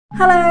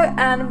Hello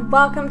and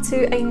welcome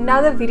to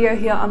another video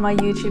here on my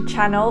YouTube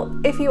channel.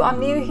 If you are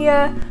new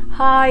here,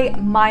 hi,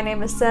 my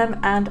name is Sim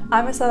and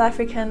I'm a South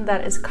African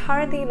that is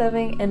currently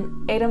living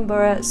in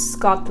Edinburgh,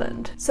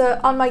 Scotland. So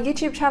on my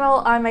YouTube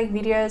channel I make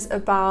videos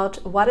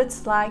about what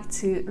it's like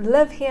to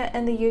live here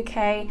in the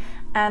UK,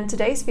 and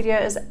today's video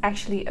is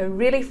actually a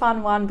really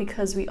fun one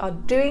because we are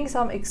doing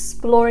some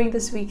exploring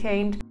this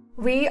weekend.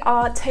 We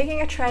are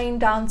taking a train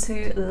down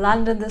to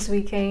London this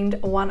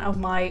weekend, one of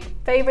my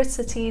favorite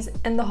cities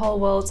in the whole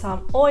world, so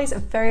I'm always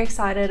very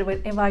excited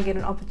whenever I get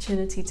an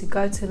opportunity to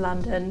go to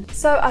London.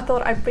 So I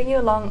thought I'd bring you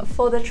along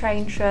for the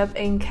train trip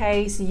in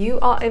case you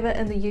are ever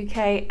in the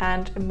UK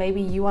and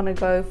maybe you want to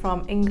go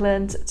from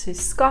England to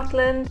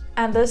Scotland,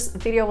 and this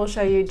video will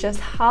show you just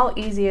how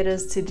easy it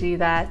is to do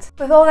that.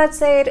 With all that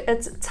said,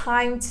 it's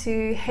time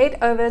to head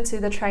over to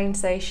the train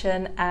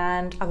station,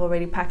 and I've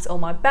already packed all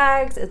my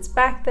bags. It's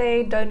back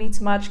there, don't need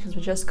too much because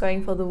we're just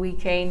going for the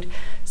weekend.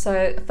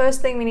 So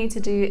first thing we need to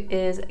do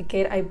is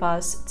get a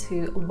bus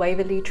to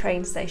Waverley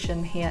train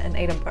station here in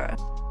Edinburgh.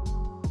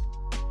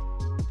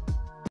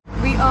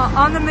 We are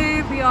on the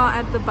move, we are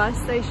at the bus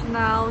station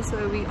now,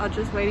 so we are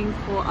just waiting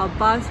for our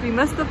bus. We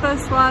missed the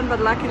first one, but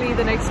luckily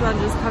the next one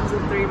just comes in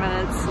 3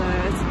 minutes, so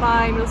it's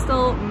fine. We'll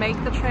still make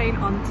the train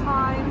on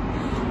time,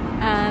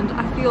 and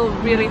I feel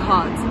really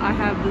hot. I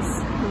have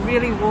this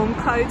really warm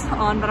coat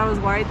on, but I was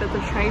worried that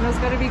the train was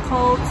going to be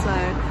cold,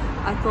 so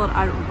I thought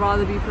I'd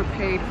rather be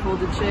prepared for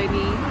the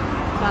journey,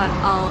 but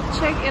I'll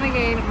check in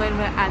again when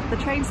we're at the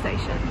train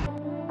station.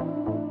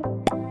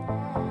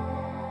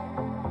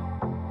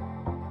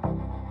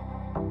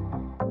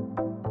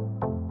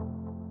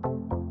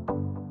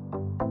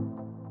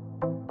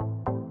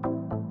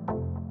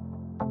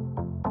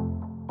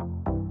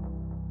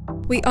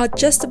 We are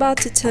just about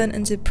to turn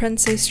into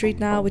Princess Street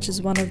now, which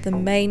is one of the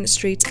main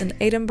streets in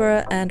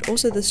Edinburgh and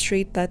also the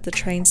street that the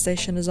train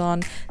station is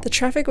on. The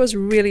traffic was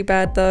really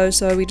bad though,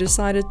 so we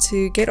decided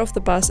to get off the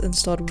bus and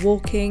start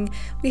walking.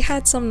 We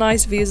had some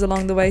nice views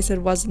along the way, so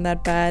it wasn't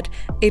that bad.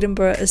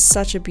 Edinburgh is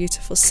such a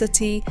beautiful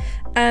city,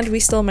 and we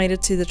still made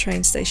it to the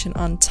train station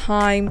on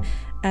time.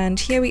 And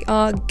here we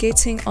are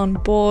getting on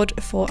board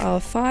for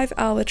our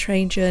 5-hour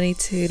train journey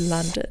to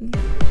London.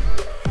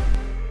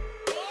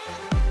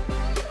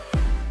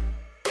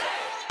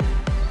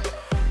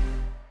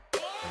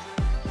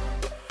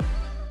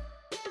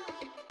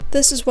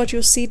 This is what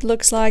your seat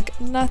looks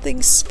like.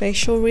 Nothing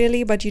special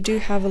really, but you do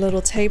have a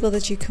little table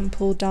that you can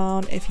pull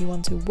down if you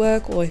want to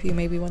work or if you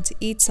maybe want to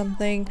eat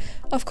something.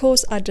 Of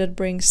course, I did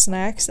bring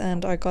snacks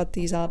and I got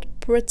these out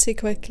pretty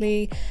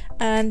quickly,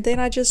 and then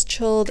I just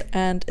chilled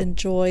and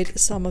enjoyed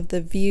some of the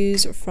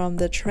views from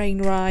the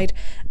train ride.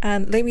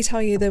 And let me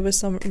tell you, there were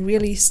some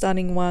really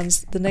stunning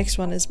ones. The next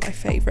one is my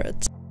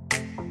favorite.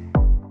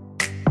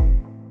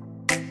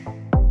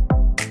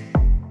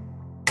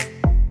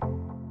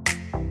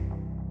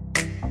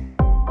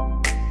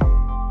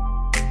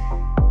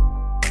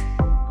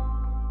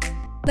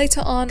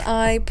 Later on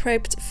I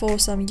prepped for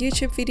some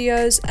YouTube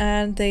videos,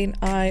 and then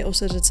I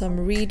also did some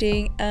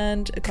reading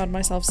and got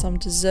myself some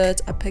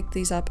dessert. I picked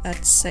these up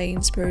at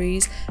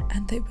Sainsbury's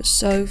and they were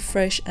so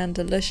fresh and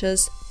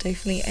delicious.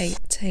 Definitely a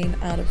 10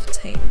 out of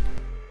 10.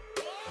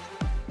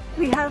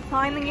 We have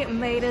finally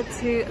made it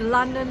to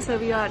London, so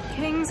we are at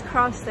King's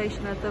Cross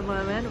station at the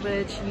moment,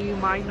 which you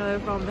might know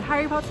from the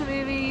Harry Potter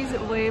movies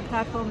where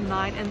platform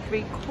 9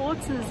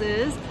 3/4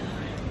 is.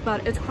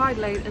 But it's quite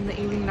late in the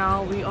evening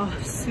now. We are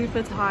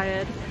super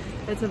tired.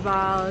 It's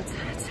about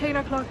 10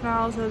 o'clock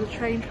now, so the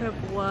train trip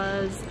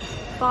was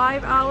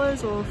 5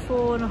 hours or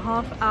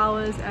 4.5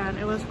 hours, and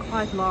it was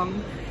quite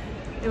long.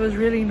 It was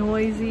really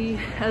noisy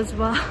as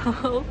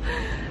well.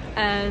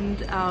 And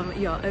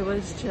yeah, it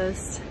was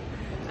just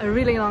a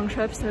really long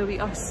trip, so we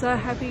are so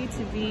happy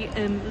to be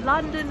in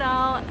London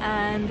now,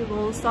 and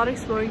we'll start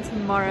exploring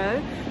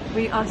tomorrow.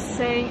 We are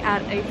staying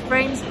at a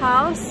friend's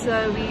house,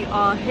 so we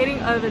are heading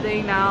over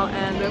there now,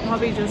 and we're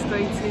probably just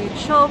going to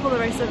chill for the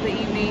rest of the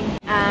evening,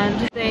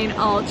 and then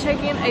I'll check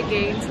in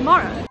again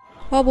tomorrow.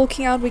 While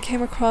walking out, we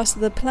came across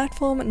the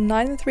platform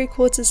 9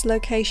 3/4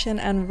 location,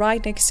 and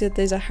right next to it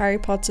there's a Harry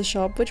Potter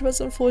shop, which was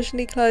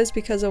unfortunately closed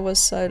because it was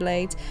so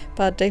late,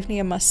 but definitely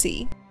a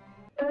must-see.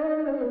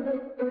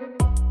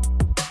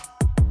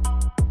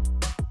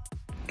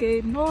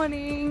 Good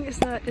morning!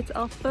 So it's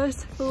our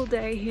first full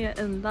day here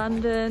in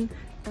London,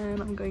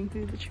 and I'm going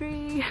through the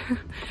tree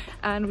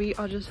and we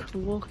are just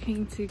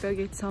walking to go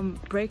get some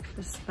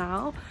breakfast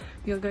now.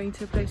 We are going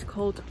to a place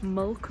called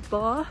Milk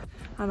Bar,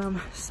 and I'm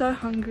so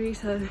hungry,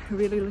 so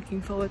really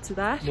looking forward to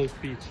that.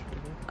 Milk Beach.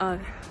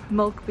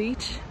 Milk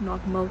Beach,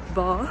 not Milk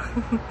Bar.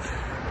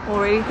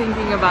 Already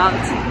thinking about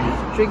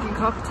drinking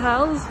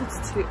cocktails.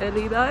 It's too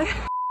early though.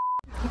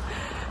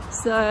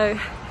 So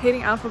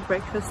heading out for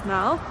breakfast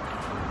now.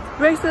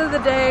 Rest of the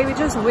day we're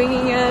just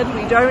winging it.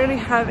 We don't really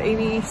have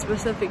any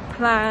specific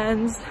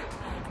plans,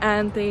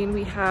 and then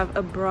we have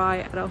a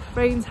braai at our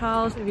friend's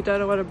house. If you don't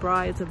know what a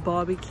braai is, it's a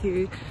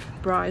barbecue.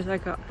 Braai is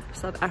like a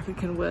South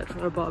African word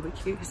for a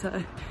barbecue,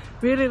 so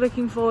really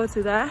looking forward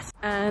to that.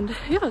 And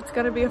yeah, it's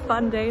gonna be a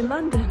fun day in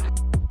London.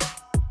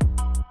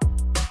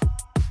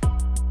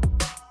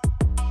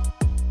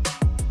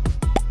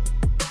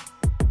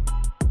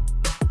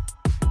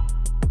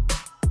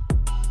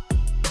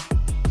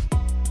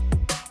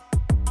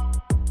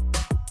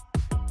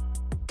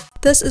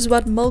 This is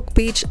what Milk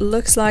Beach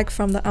looks like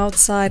from the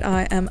outside.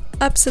 I am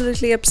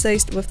absolutely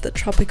obsessed with the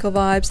tropical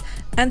vibes,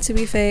 and to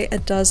be fair,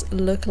 it does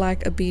look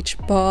like a beach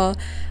bar.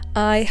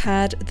 I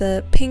had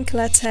the pink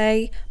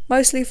latte,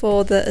 mostly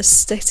for the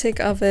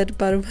aesthetic of it,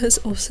 but it was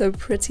also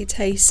pretty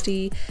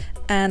tasty.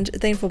 And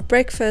then for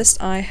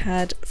breakfast I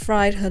had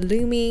fried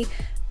halloumi,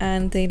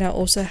 and then I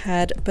also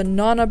had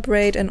banana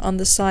bread, and on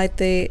the side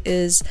there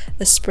is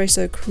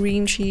espresso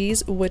cream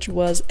cheese, which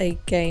was a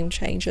game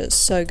changer.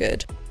 So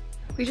good.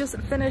 We just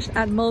finished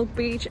at Milk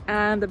Beach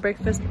and the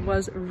breakfast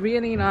was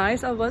really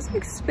nice. I was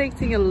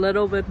expecting a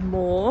little bit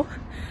more,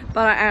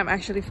 but I am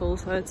actually full,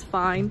 so it's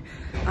fine.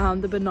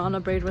 The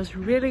banana bread was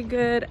really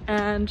good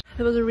and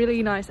there was a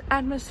really nice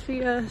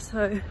atmosphere,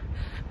 so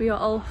we are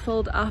all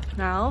filled up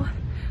now.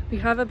 We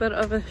have a bit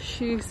of a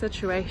shoe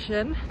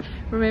situation.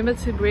 Remember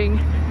to bring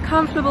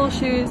comfortable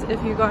shoes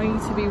if you're going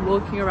to be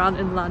walking around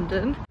in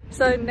London.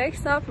 So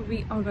next up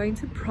we are going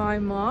to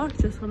Primark.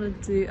 Just want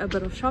to do a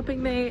bit of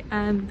shopping there,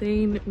 and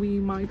then we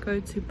might go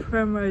to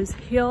Primrose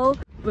Hill,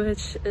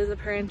 which is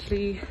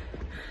apparently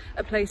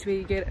a place where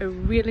you get a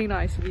really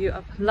nice view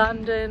of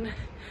London.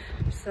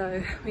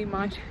 So we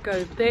might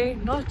go there,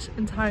 not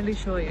entirely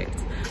sure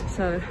yet.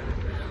 So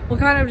we'll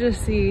kind of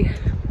just see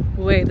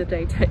where the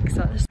day takes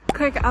us.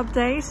 Quick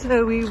update,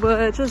 so we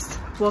were just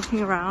walking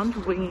around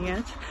winging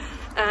it,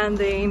 and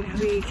then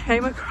we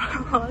came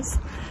across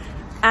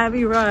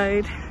Abbey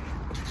Road,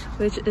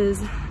 which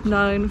is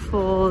known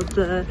for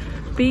the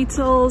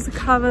Beatles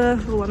cover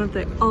for one of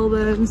their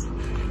albums.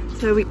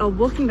 So we are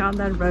walking down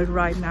that road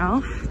right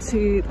now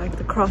to like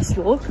the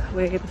crosswalk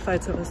where the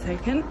photo was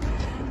taken,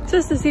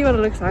 just to see what it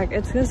looks like.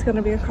 It's just going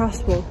to be a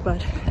crosswalk,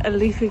 but at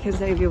least we can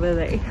say we were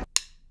there.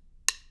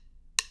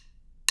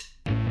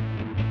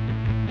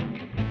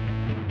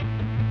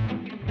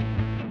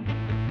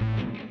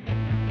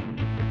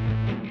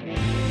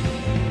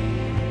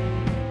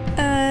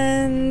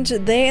 And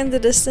there in the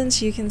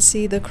distance you can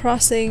see the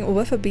crossing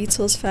with a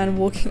Beatles fan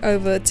walking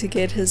over to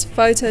get his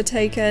photo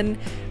taken.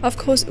 Of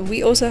course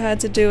we also had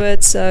to do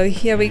it, so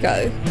here we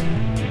go.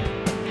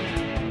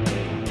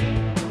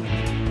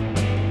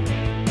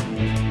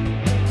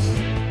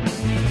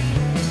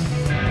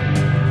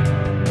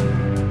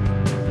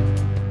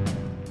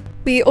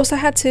 We also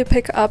had to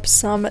pick up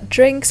some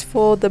drinks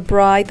for the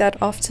bride that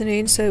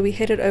afternoon, so we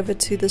headed over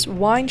to this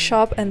wine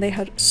shop and they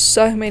had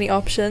so many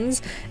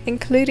options,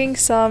 including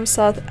some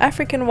South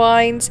African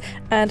wines.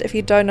 And if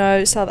you don't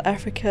know, South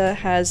Africa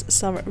has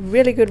some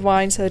really good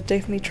wine, so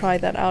definitely try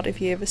that out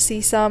if you ever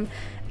see some.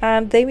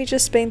 And then we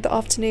just spent the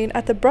afternoon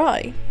at the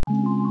braai.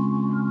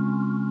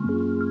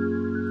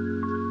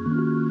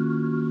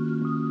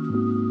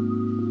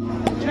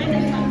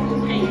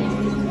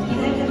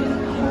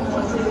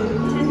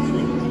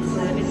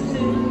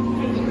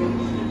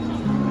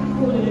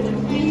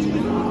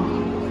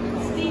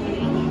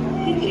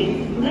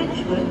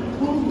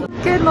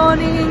 Good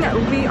morning,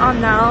 we are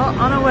now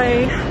on our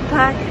way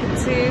back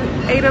to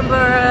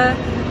Edinburgh.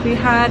 We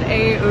had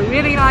a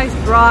really nice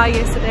braai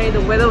yesterday.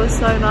 The weather was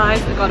so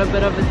nice. I got a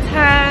bit of a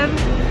tan.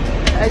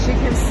 As you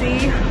can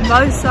see,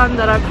 most sun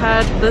that I've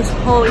had this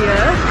whole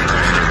year.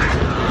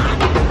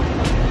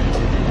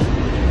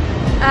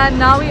 And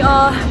now we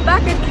are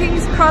back at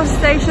King's Cross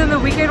Station. The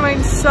weekend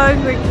went so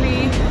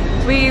quickly.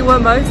 We were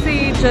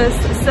mostly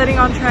just sitting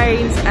on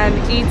trains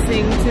and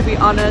eating, to be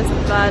honest,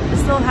 but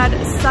still had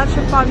such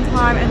a fun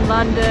time in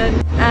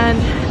London. And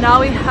now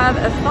we have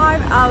a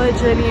 5-hour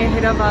journey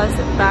ahead of us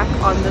back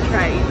on the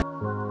train.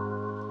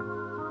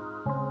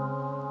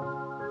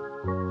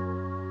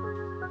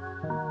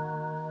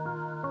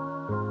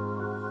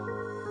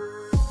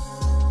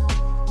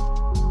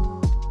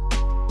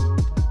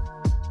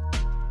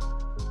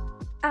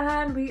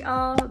 And we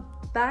are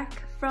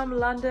back from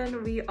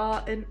London. We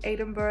are in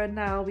Edinburgh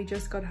now. We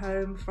just got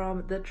home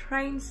from the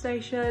train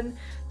station.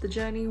 The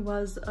journey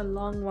was a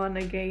long one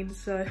again,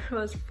 so it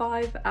was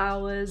 5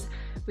 hours.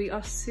 We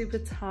are super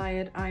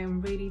tired. I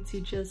am ready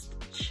to just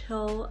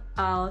chill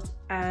out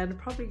and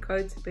probably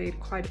go to bed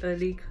quite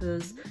early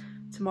because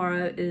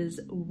tomorrow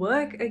is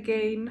work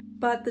again.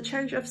 But the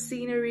change of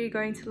scenery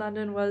going to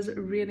London was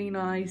really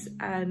nice,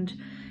 and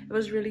it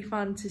was really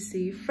fun to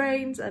see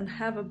friends and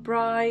have a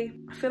braai.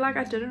 I feel like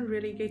I didn't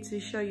really get to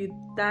show you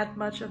that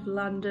much of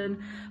London,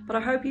 but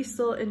I hope you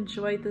still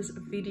enjoyed this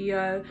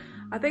video.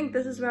 I think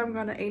this is where I'm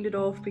gonna end it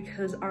off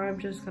because I'm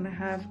just gonna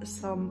have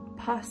some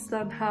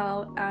pasta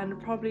now and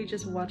probably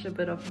just watch a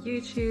bit of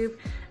YouTube,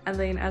 and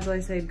then, as I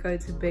said, go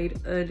to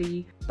bed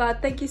early.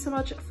 But thank you so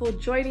much for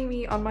joining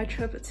me on my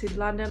trip to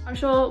London. I'm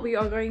sure we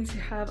are going to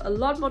have a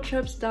lot more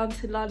trips down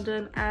to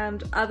London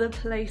and other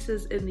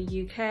places in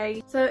the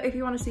UK. So if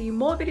you want to see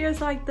more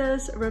videos like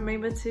this,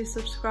 remember to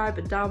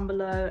subscribe down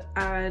below,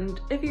 and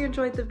if you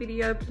enjoyed the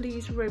video,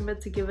 please remember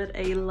to give it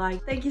a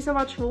like. Thank you so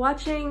much for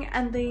watching,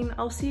 and then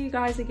I'll see you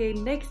guys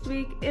again next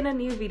week in a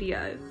new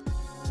video.